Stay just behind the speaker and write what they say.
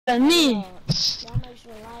Me. Y'all make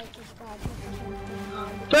sure to like, subscribe,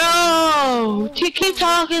 Bro, keep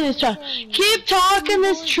talking this trash. Keep talking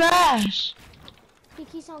this trash. He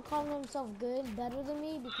keeps on calling himself good, better than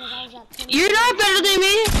me because I was at 10. You're not better than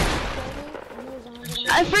me.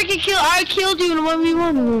 I killed you in a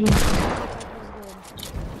 1v1 already.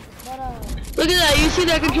 Look at that, you see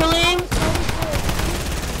that control aim?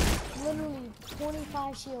 Literally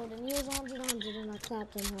 25 shield and he was 100 and I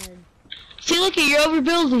clapped him hard. See, look at, you're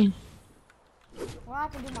overbuilding. Well, I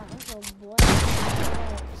can do my intro, boy.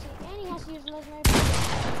 See, and he has to use legendary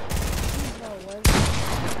power.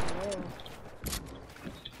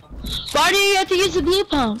 Why do you have to use the blue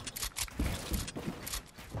pump?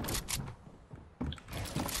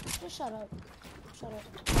 Just shut up. Shut up.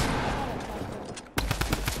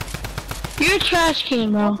 You're a trash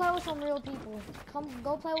can, bro. Go play with some real people.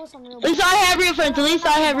 Go play with some real people. At least I have real friends. At least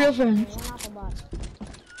I have real friends. We're not the bots.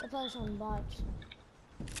 Go play with some bots.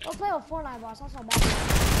 Go play with Fortnite bots. That's not bad.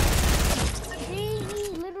 He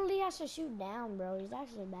literally has to shoot down, bro. He's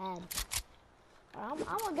actually bad. I'm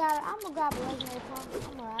gonna grab a legendary pump.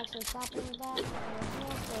 I'm gonna actually stop him with that. He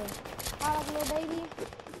wants to fight like a little baby.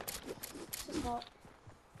 It's his fault.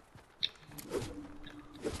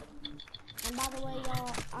 And by the way,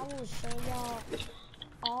 y'all, I will show y'all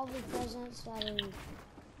all the presents that are,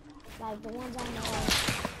 like the ones I know,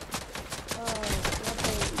 what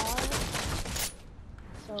they are.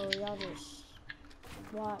 So y'all just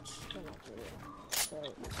watch the next video. So.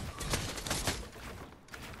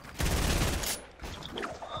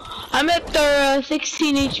 I'm at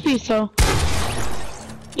 16 HP, so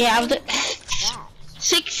yeah, I was at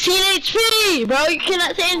 16 HP, bro. You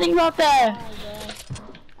cannot say anything about that.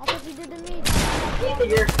 That's what you did to me.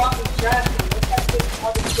 You're fucking trash. Look how big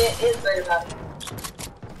all this shit is right about it.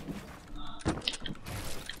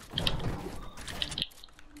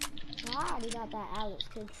 I already got that Alex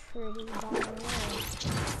kid pretty down the road.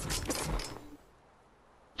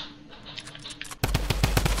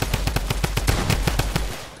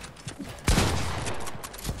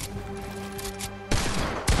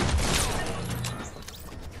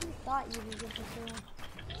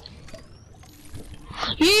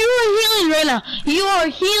 You are healing right now. You are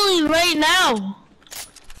healing right now.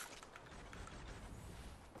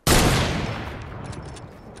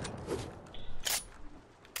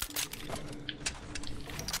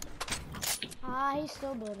 He's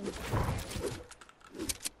still building.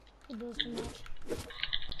 He builds too much.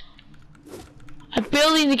 I'm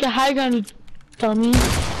building to get high ground, you dummy. If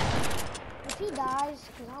he dies,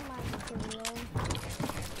 because I'm actually pretty low,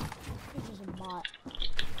 he's just a bot.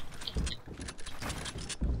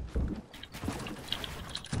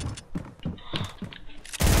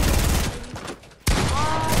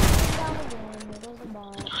 Down again. There goes the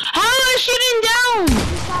bot. How am I shooting down?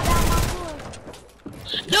 You shot down my floor.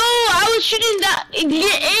 No, I was shooting that to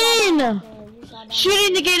get in.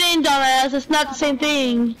 Shooting to get in, dumbass. It's not the same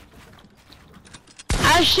thing.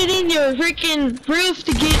 I was shooting your freaking roof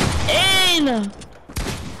to get in. You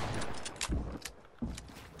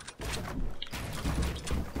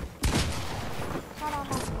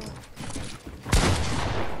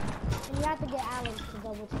have to get Alex to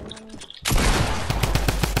double team me.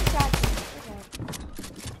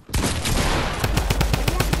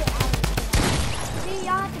 See,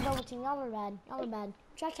 y'all have to double team. Y'all are bad. Y'all are bad.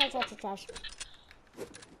 Trash.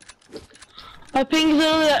 My ping's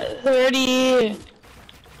only at 30.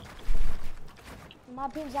 My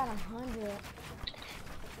ping's at 100.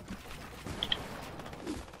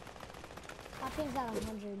 My ping's at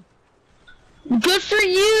 100. Good for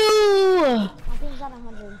you. My ping's at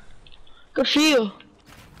 100. Good for you.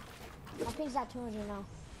 My ping's at 200 now.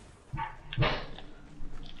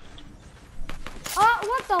 Oh,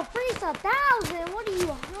 what the freeze 1,000? What are you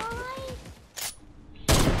high?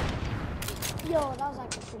 Yo, that was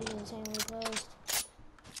actually pretty insanely close.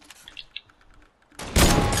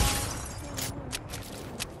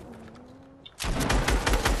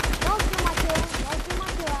 Don't steal my kill. Don't steal my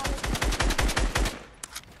kill, Alex.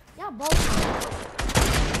 Y'all both.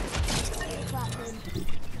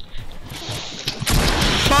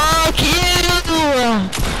 Fuck you.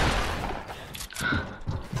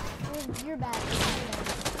 You're bad.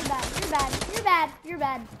 You're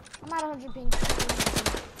bad. I'm at 100 ping.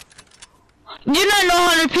 You're not no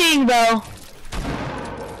 100 ping, bro.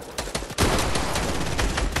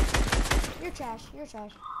 You're trash.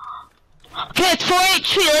 Okay, it's 4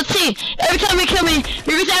 HP. Let's see. Every time you kill me,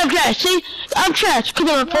 you're gonna say I'm trash. See? I'm trash. Come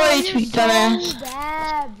on, 4 HP, dumbass. So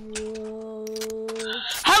bad, bro.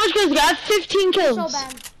 How much kills? I got 15 kills. You're so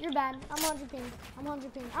bad. You're bad. I'm 100 ping.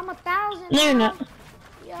 I'm 1,000. No, you're not.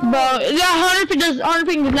 Yo. Bro, yeah, 100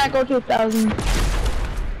 ping does not go to 1,000.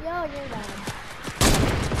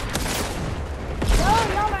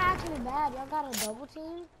 y'all got a double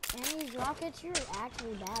team and these rockets, you're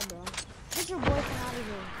actually bad, bro. Get your boyfriend out of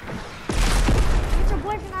here. Get your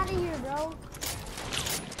boyfriend out of here, bro.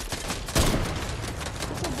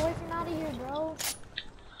 Get your boyfriend out of here, bro.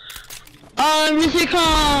 Mr.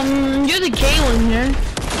 You're the gay one here.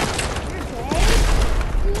 You're gay?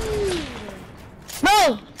 Dude.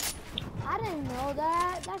 Bro! I didn't know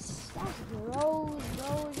that. That's gross,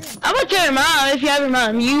 bro. I'm gonna tell your mom if you have your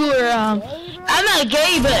mom. You were, Gay, bro? I'm not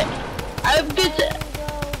gay, but I'm good to,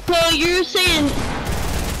 so you're saying,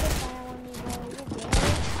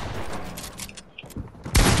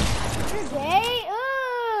 You're gay?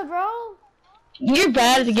 Ugh, bro. you're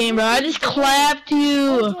bad at the game, bro. I just clapped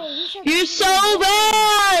you. Okay, You're so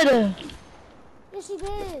bad. Yes, he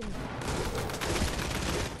did.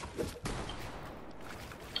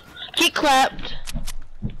 Get clapped.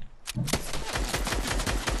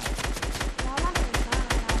 No, I'm not even trying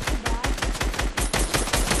right now.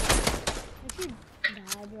 If you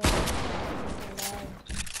die, bro.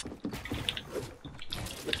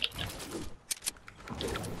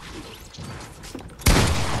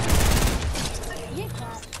 Get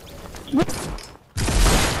clapped.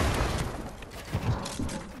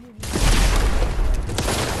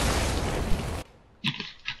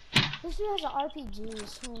 This dude has an RPG,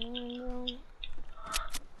 so bro.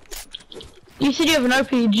 You said you have an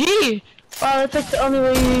RPG. Wow, that's like the only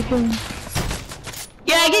way you can.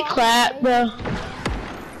 Yeah, get clapped, bro.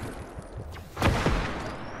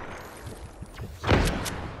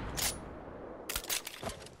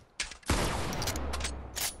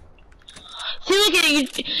 See, look at you.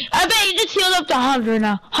 I bet you just healed up to 100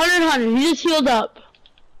 now. 100. You just healed up.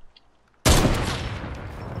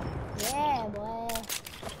 Yeah, boy.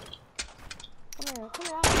 Come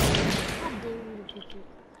here. I dare you to pick it.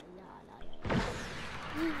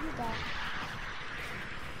 You got.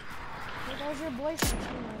 Hey, there's your boyfriend.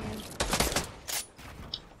 Come on, man.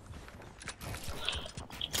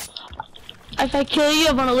 If I kill you,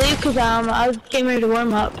 I'm gonna leave because I was getting ready to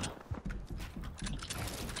warm up.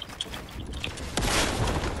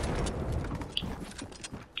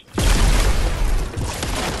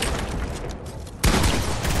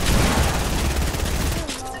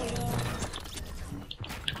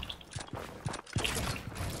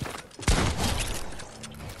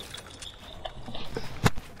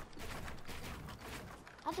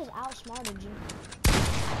 I just outsmarted you.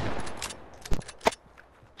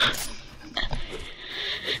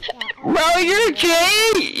 Bro, you're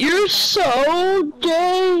gay. You're so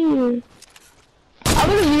gay. I'm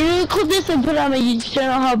gonna video clip this and put it on my YouTube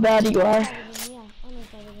channel how bad you are.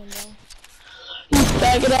 You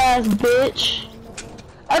faggot ass bitch.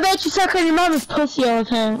 I bet you suck on your mama's pussy all the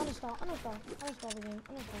time. Uninstall the game.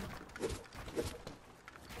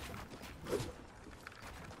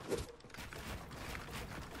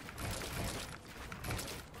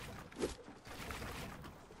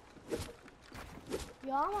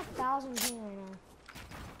 Yo, I'm 1,000 ping right now.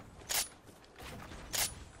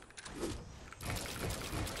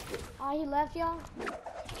 Oh, he left, y'all?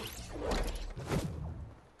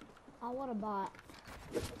 Oh, what a bot.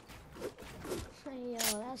 Yo,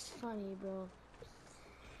 that's funny, bro.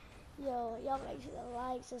 Yo, y'all make sure to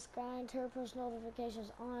like, subscribe, turn post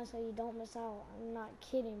notifications on so you don't miss out. I'm not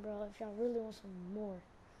kidding, bro, if y'all really want some more.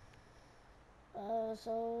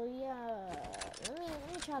 So yeah, let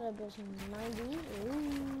me try to build some 90.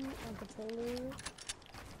 Ooh, on controller.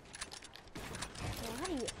 Now, how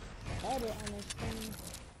do you edit on this thing?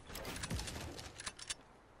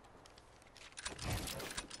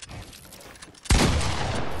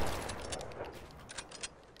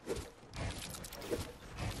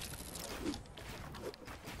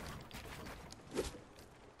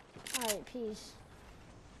 Alright, peace.